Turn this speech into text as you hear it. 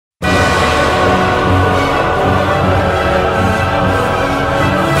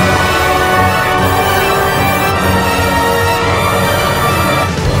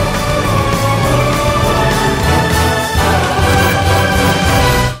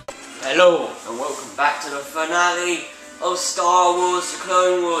Hello, and welcome back to the finale of Star Wars: The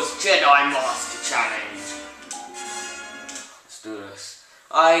Clone Wars Jedi Master Challenge. Let's do this.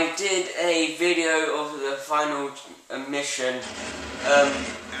 I did a video of the final mission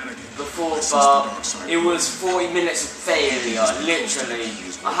before, but it was 40 minutes of failure, literally.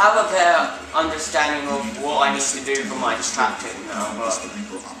 I have a better understanding of what I need to do for my tactic now, but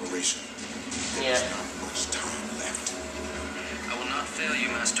yeah. Fail you,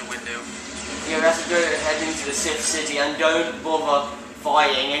 Master Windu. You have to go head into the Sith City and don't bother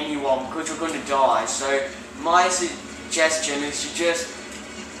fighting anyone because you're going to die. So my suggestion is to just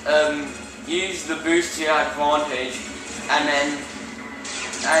use the boost to your advantage and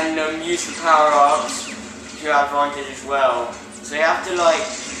use the power-ups to your advantage as well. So you have to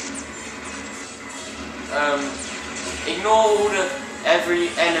ignore every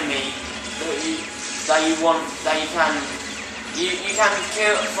enemy that you can. You can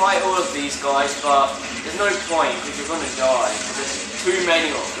fight all of these guys, but there's no point because you're going to die. There's too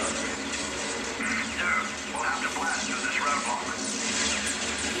many of them. We'll have to blast through this roadblock.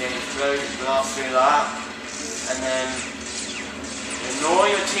 Yeah, you blast through that, and then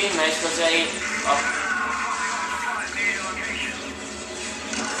ignore your teammates because they are.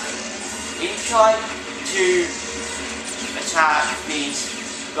 If you try to attack these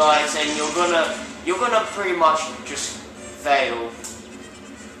guys, then you're gonna pretty much just fail,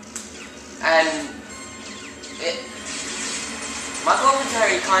 and my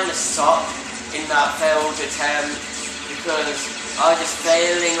commentary kind of sucked in that failed attempt because I was just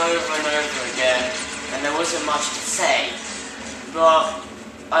failing over and over again and there wasn't much to say. But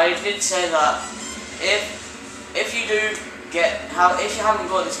I did say that if you haven't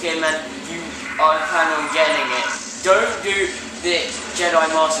got this game and you are planning on getting it, don't do the Jedi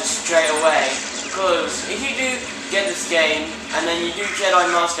Master straight away, because if you do get this game and then you do Jedi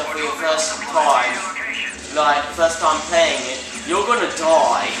Master for your first time, first time playing it, you're gonna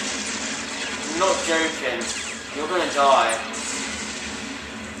die. I'm not joking. You're gonna die.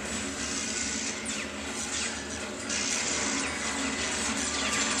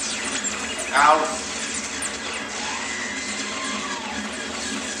 Ow.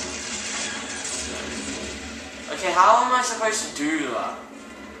 Okay, how am I supposed to do that?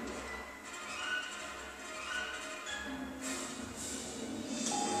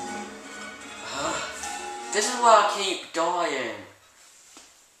 This is why I keep dying.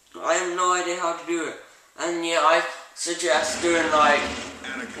 I have no idea how to do it. And yeah, I suggest doing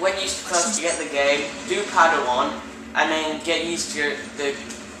when you first get the game, do Padawan, and then get used to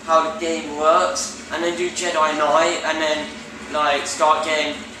how the game works, and then do Jedi Knight, and then start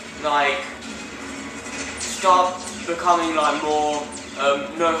getting start becoming more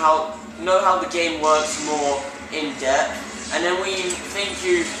know how the game works more in depth, and then when you think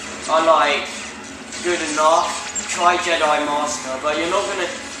you are good enough, try Jedi Master, but you're gonna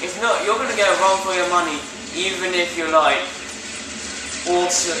get a run for your money, even if you're the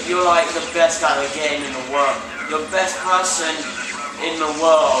best at the game in the world, you're the best person in the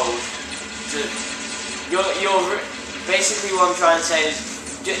world. You're basically what I'm trying to say is,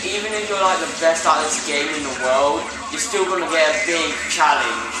 even if you're the best at this game in the world, you're still gonna get a big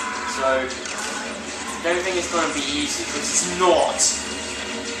challenge. So don't think it's gonna be easy, because it's not.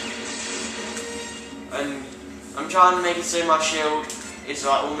 And I'm trying to make it so my shield is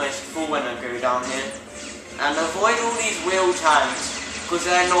almost full when I go down here. And avoid all these wheel tanks, because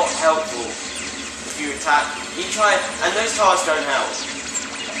they're not helpful if you attack. And those cars don't help.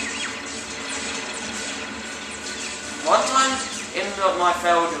 One time in my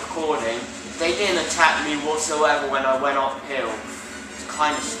failed recording, they didn't attack me whatsoever when I went uphill. It's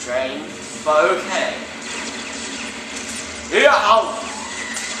kind of strange, but okay. Yeah, ow!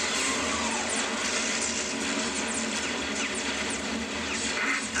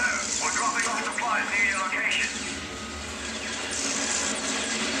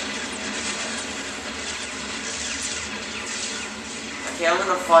 Okay, I'm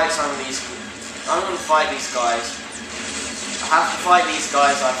gonna fight these guys. I have to fight these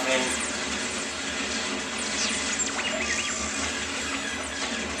guys, I think.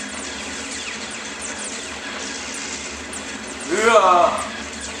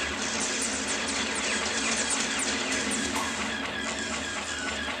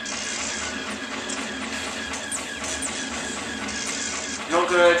 Not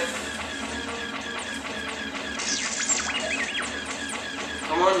good.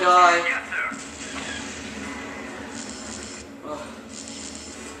 Come on, die. Yes, sir.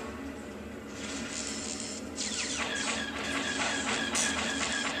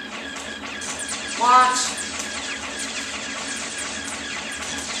 What?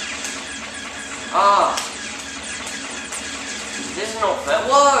 fair.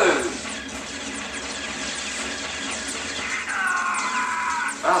 Whoa!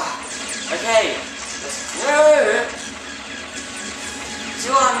 Okay. No! See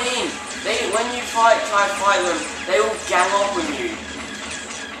what I mean? When you try to fight them, they all gang up on you.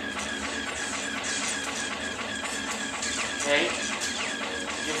 Okay.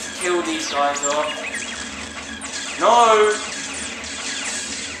 Just kill these guys off. No!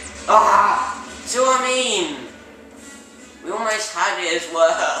 See what I mean? We almost had it as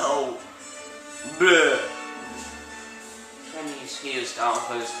well. Bleh. Turn these heals down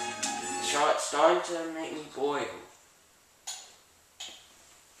because it's starting to make me boil.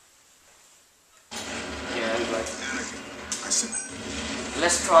 Yeah, anyway.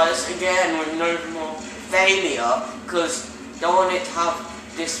 Let's try this again with no more failure, because don't want it to have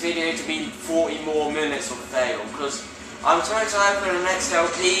this video to be 40 more minutes of fail, because I'm so excited for the next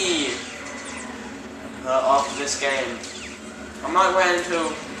LP after this game. I might wait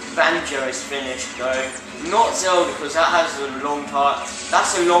until Banjo is finished though. Not Zelda, because that has a long time.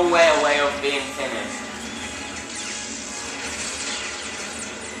 That's a long way away of being finished.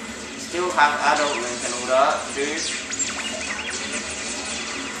 Still have Adult Link and all that, dude.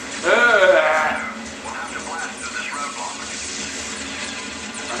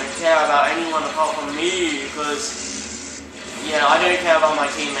 I don't care about anyone apart from me, because yeah, I don't care about my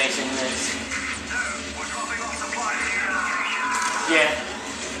teammates in this. Yeah,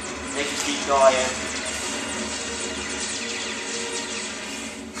 they just keep dying.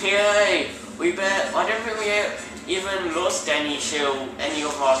 Yay! I don't think we even lost any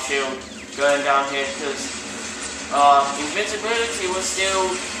of our shield going down here, because invincibility was still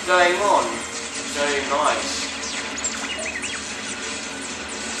going on. So nice.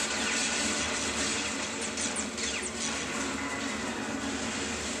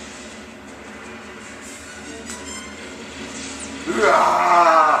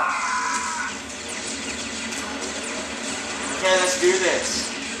 Okay, let's do this.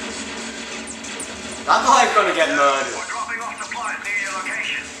 That guy's gonna get murdered. We're dropping off supplies near your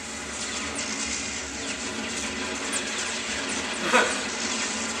location.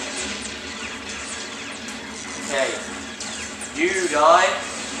 Okay. You die.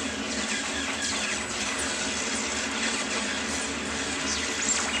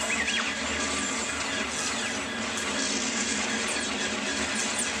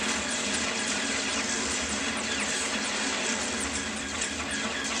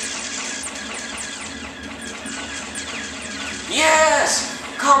 Yes!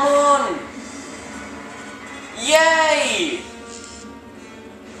 Come on! Yay!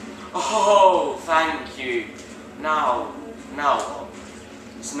 Oh, thank you. Now what?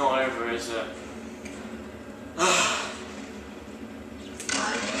 It's not over, is it?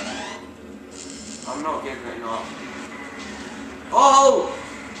 I'm not giving up. Oh!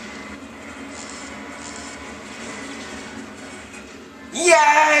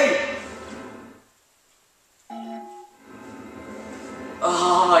 Yay!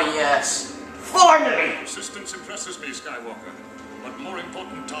 Ah, yes. Finally! Persistence impresses me, Skywalker, but more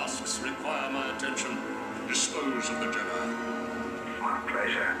important tasks require my attention. Dispose of the Jedi. My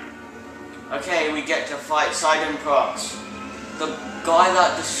pleasure. Okay, we get to fight Cydon Prax, the guy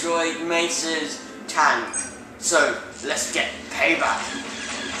that destroyed Mace's tank. So, let's get payback.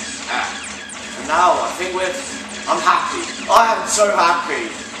 And now, I think I'm happy. I am so happy,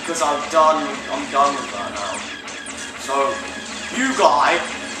 because I'm done with that now. So, you guy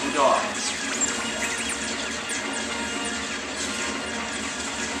will die.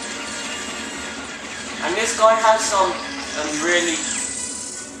 And this guy has some really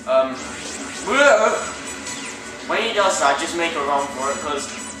when he does that, just make a run for it, because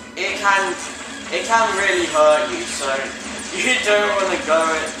it can really hurt you. So you don't want to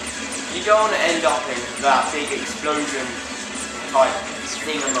end up in that big explosion type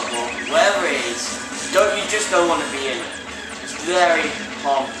thingamabob, whatever it is. You just don't want to be in it. It's very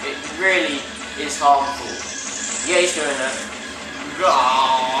harmful. It really is harmful. Yeah, he's doing it.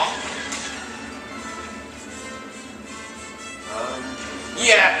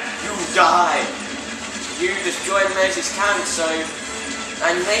 Yeah, you die. You destroyed Mace's tank,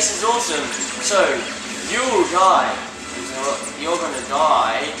 and Mace is awesome. So you die. You're gonna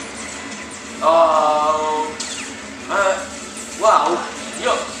die. Oh. Well,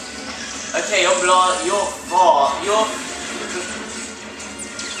 okay.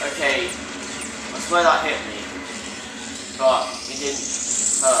 Okay. I swear that hit me, but it didn't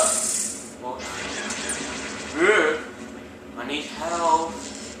hurt. What? I need help.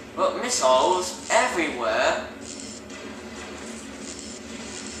 But missiles everywhere.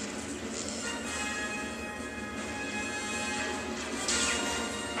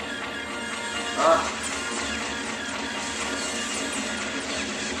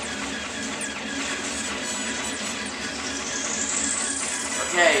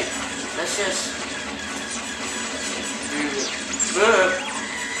 Okay, let's just do this.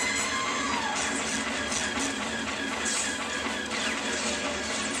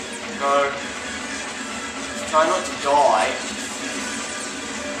 No. Just try not to die.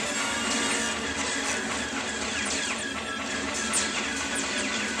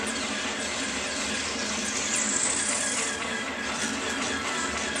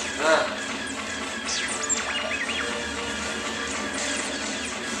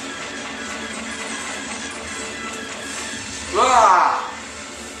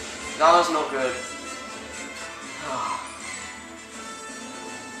 That was not good.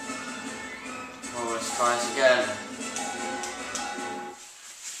 Oh, let's try this again.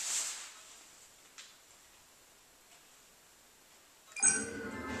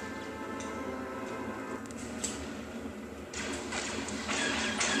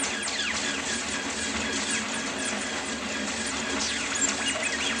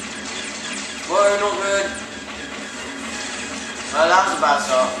 Whoa, not good. That was a bad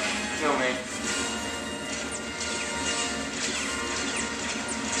start. Kill me.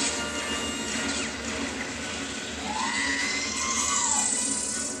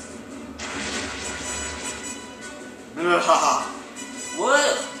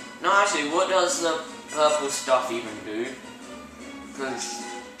 What? No, actually, what does the purple stuff even do? Because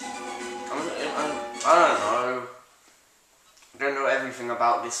I don't know. I don't know everything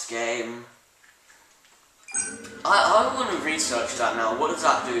about this game. I want to research that now. What does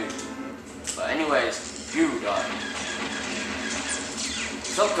that do? But anyways, you die.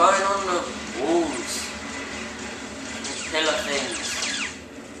 Stop going on the walls. Pillar things.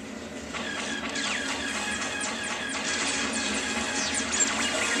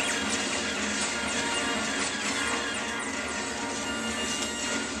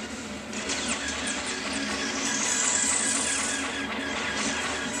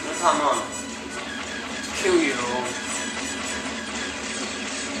 Come on. Kill you all.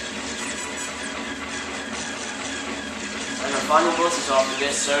 And the final boss is after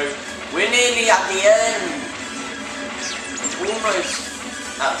this, so we're nearly at the end. Almost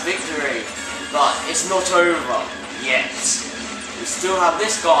at victory, but it's not over yet. We still have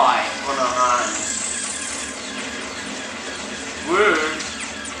this guy on our hands. Woo!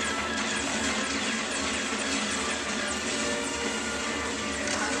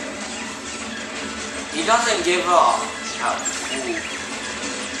 He doesn't give up at all.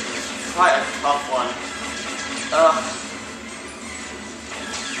 Quite a tough one.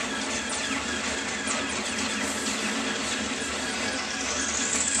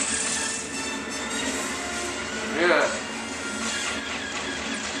 Yeah.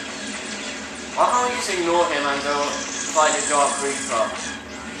 Why can't we just ignore him and go fight the Dark Reaper?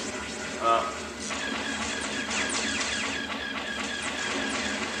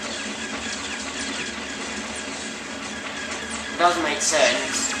 It does make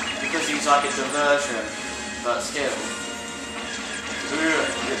sense, because he's like a diversion, but still.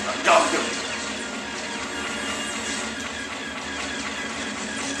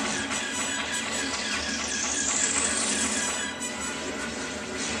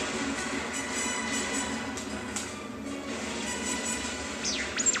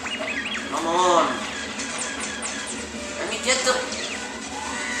 Come on! Let me get the...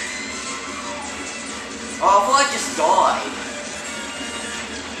 Oh, I thought I just died.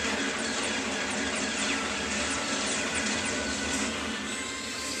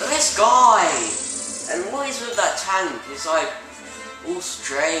 This guy! And what is with that tank? It's like all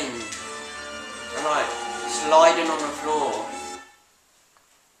strange. And like sliding on the floor.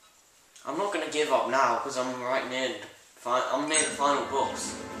 I'm not gonna give up now because I'm right near I'm near the final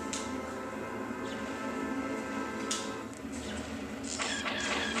boss.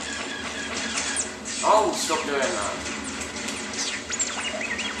 Oh, stop doing that.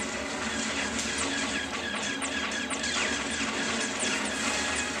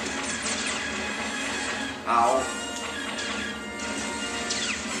 Ow.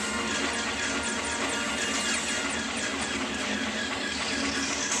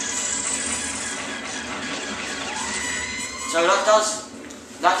 So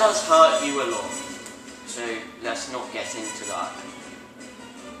that does hurt you a lot. So let's not get into that.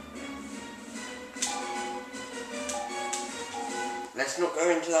 Let's not go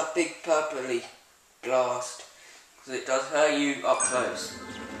into that big purpley blast, because it does hurt you up close.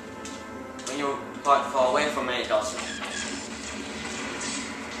 When you're quite far away from it, it doesn't.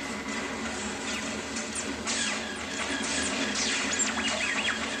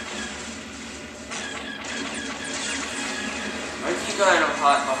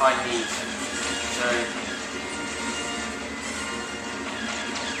 hide behind these. So.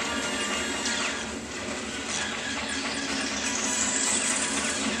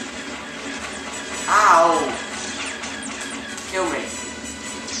 Ow! Kill me.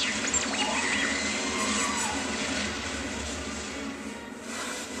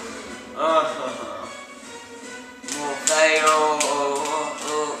 More fail.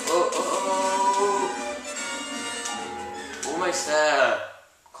 Almost there.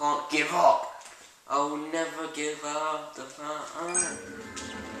 Can't give up. I will never give up the fight.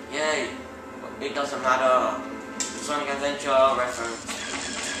 Yay. It doesn't matter. Sonic Adventure reference.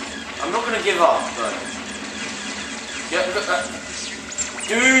 I'm not gonna give up, but yeah,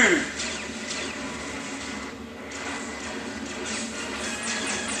 dude.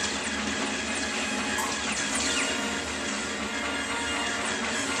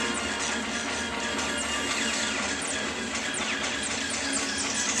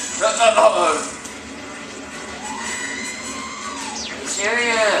 Uh-oh. Are you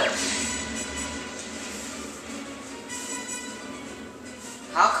serious?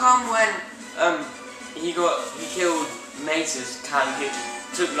 How come when he killed Mace's tank, it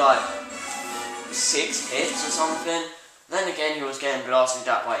took like 6 hits or something? Then again he was getting blasted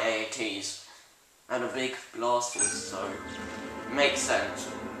at by AATs and a big blasters, so it makes sense.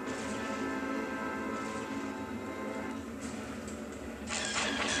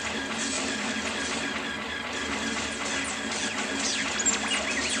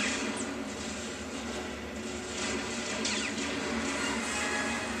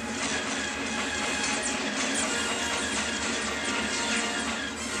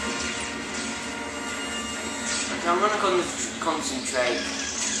 I'm gonna concentrate.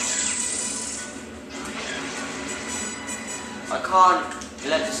 I can't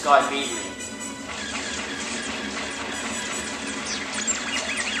let this guy beat me.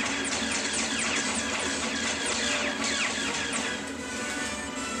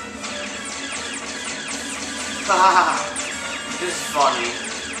 Haha, this is funny.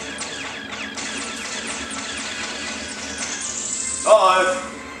 Uh-oh.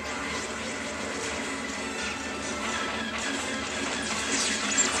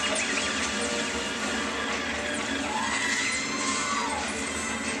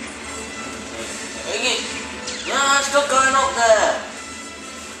 No, stop going up there!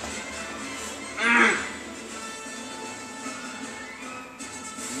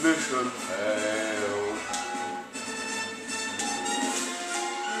 Mission failed.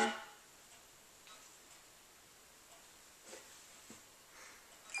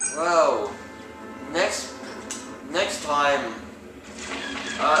 Well, next time,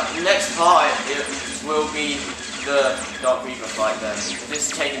 next part it will be the Dark Reaper fight then.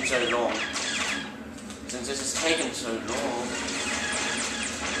 This is taking so long. Since this has taken so long.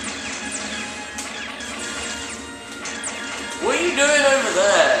 What are you doing over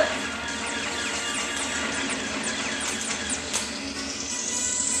there?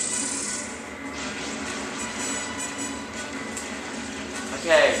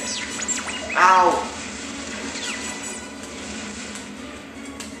 Okay. Ow!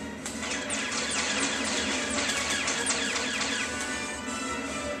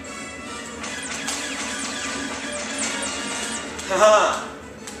 Haha!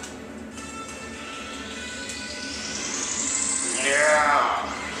 Yeah!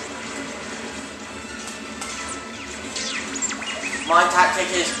 My tactic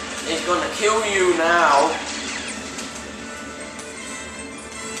is gonna kill you now.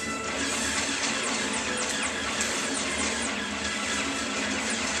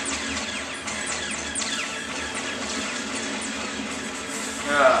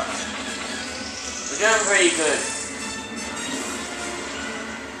 Yeah. We're doing pretty good.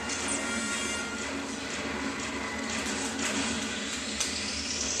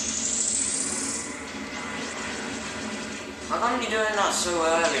 How come you're doing that so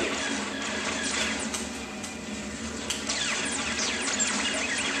early?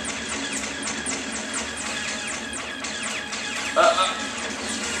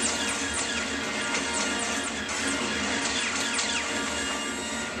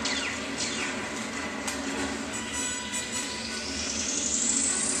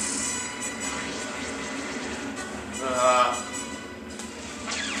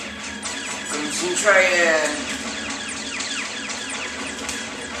 Concentrating.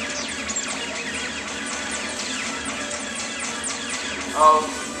 Oh,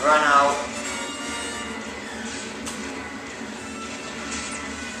 run out.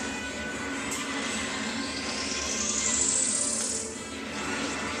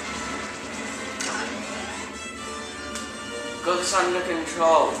 got this under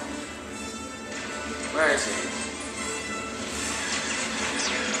control. Where is he?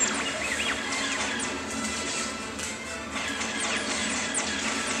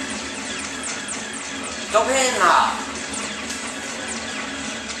 Stop hitting that!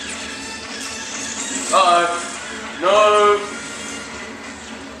 Uh-oh. No!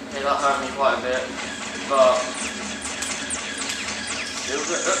 Okay, that hurt me quite a bit. But... still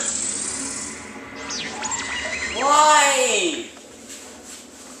good. Why?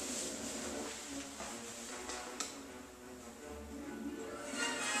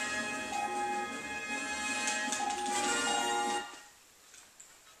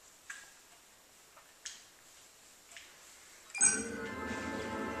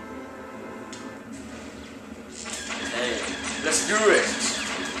 Hey, let's do it!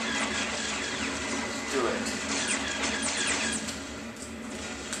 Let's do it.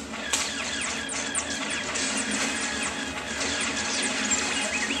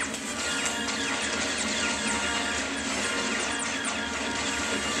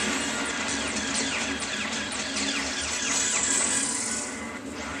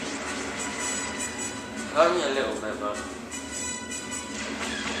 Only a little bit, but...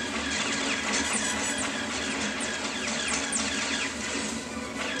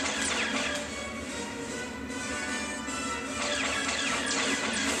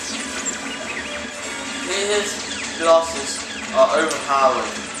 his glasses are overpowered.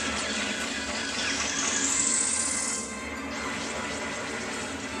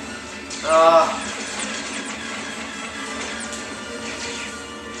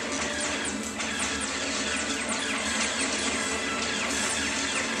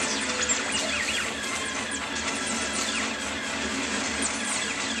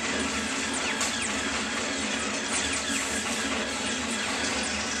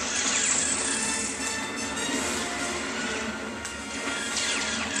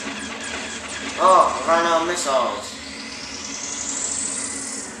 Oh, I ran out of missiles.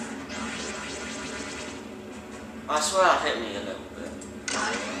 I swear that hit me a little bit.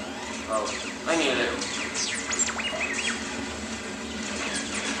 Oh, only a little.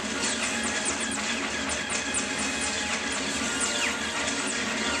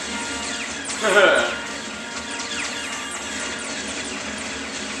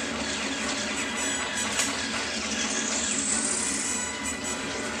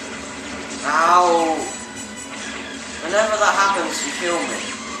 Ow! Whenever that happens, you kill me.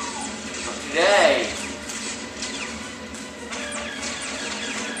 Not today.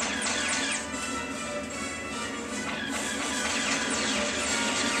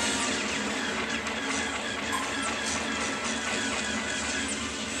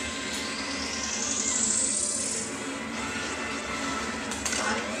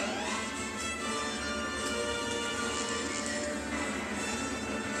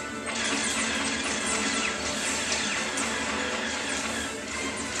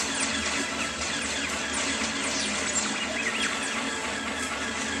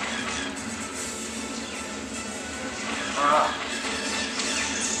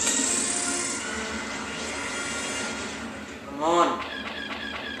 Come on.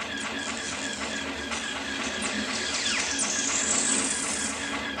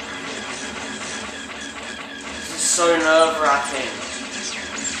 This is so nerve-wracking.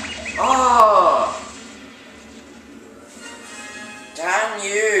 Oh! Damn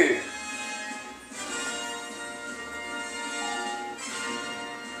you!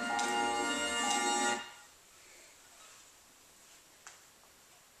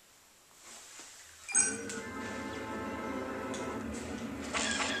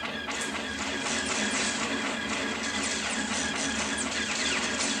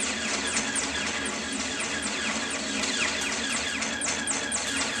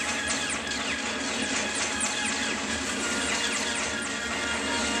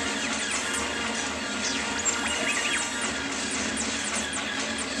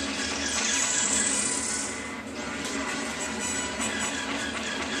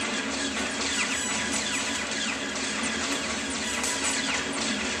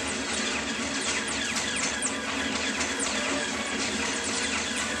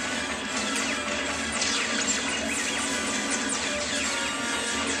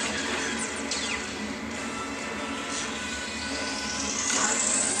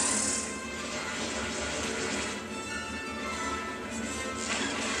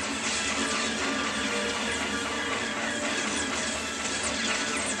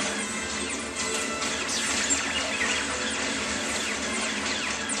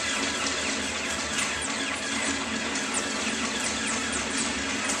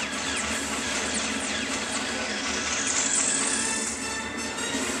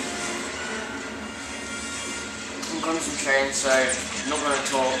 train, so I'm not going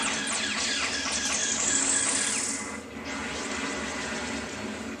to talk.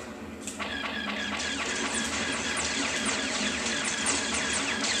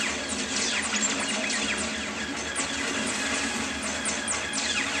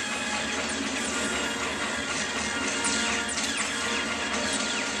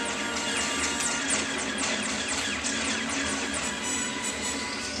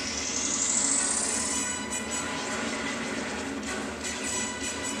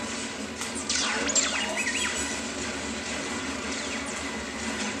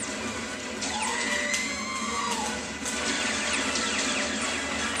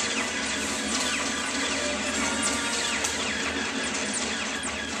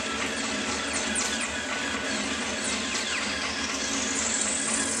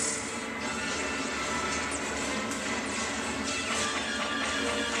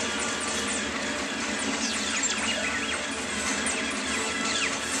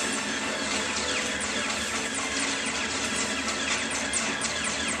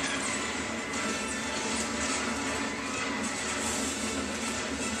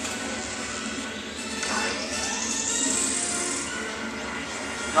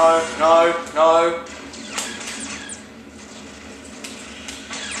 No, no, no.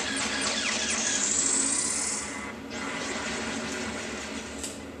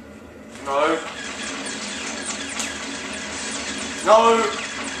 No. No.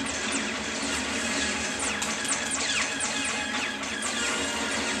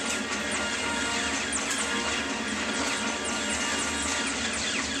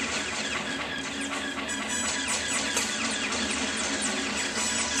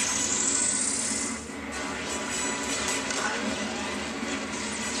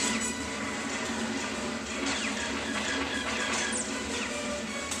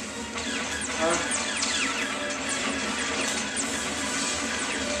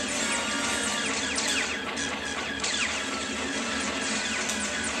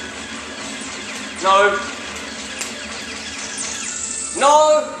 No.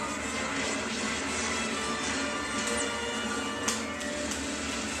 No.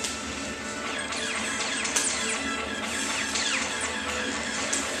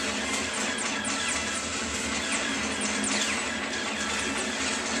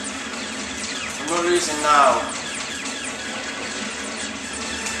 I'm not losing now.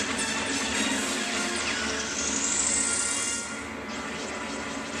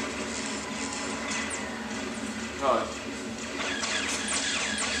 No.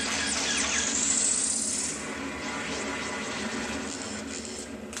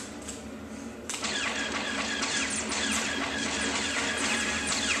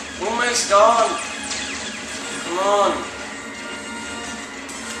 Almost done. Come on.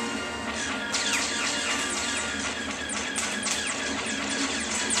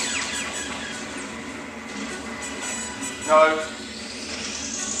 No.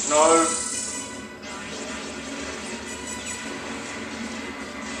 No.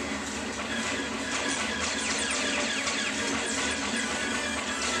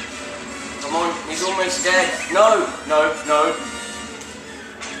 Come on, he's almost dead. No, no, no.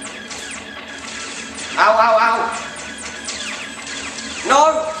 Ow, ow, ow.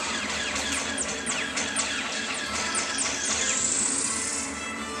 No.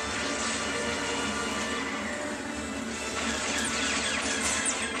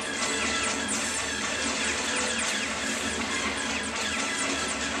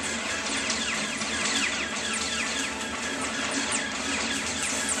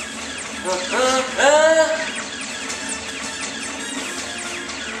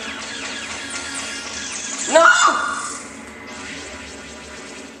 No!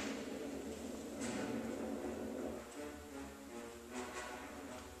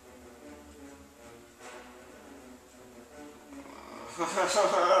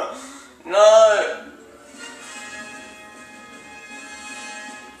 No!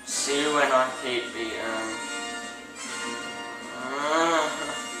 See you when I beat the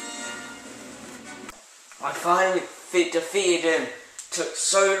I finally defeated him. Took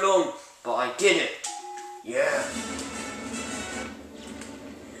so long, but I did it. Yeah.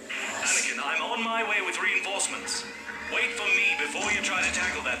 Anakin, I'm on my way with reinforcements. Wait for me before you try to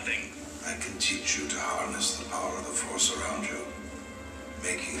tackle that thing. I can teach you to harness the power of the Force around you,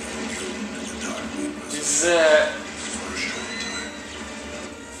 making you immune to the dark weakness This for a short time.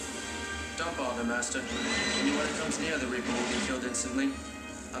 Don't bother, Master. Anyone who comes near the Reaper will be killed instantly.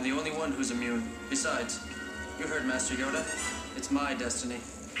 I'm the only one who's immune. Besides, you heard Master Yoda. It's my destiny.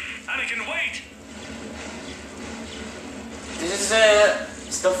 Anakin, wait! This is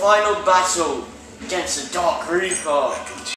it's the final battle against the Dark Reaper.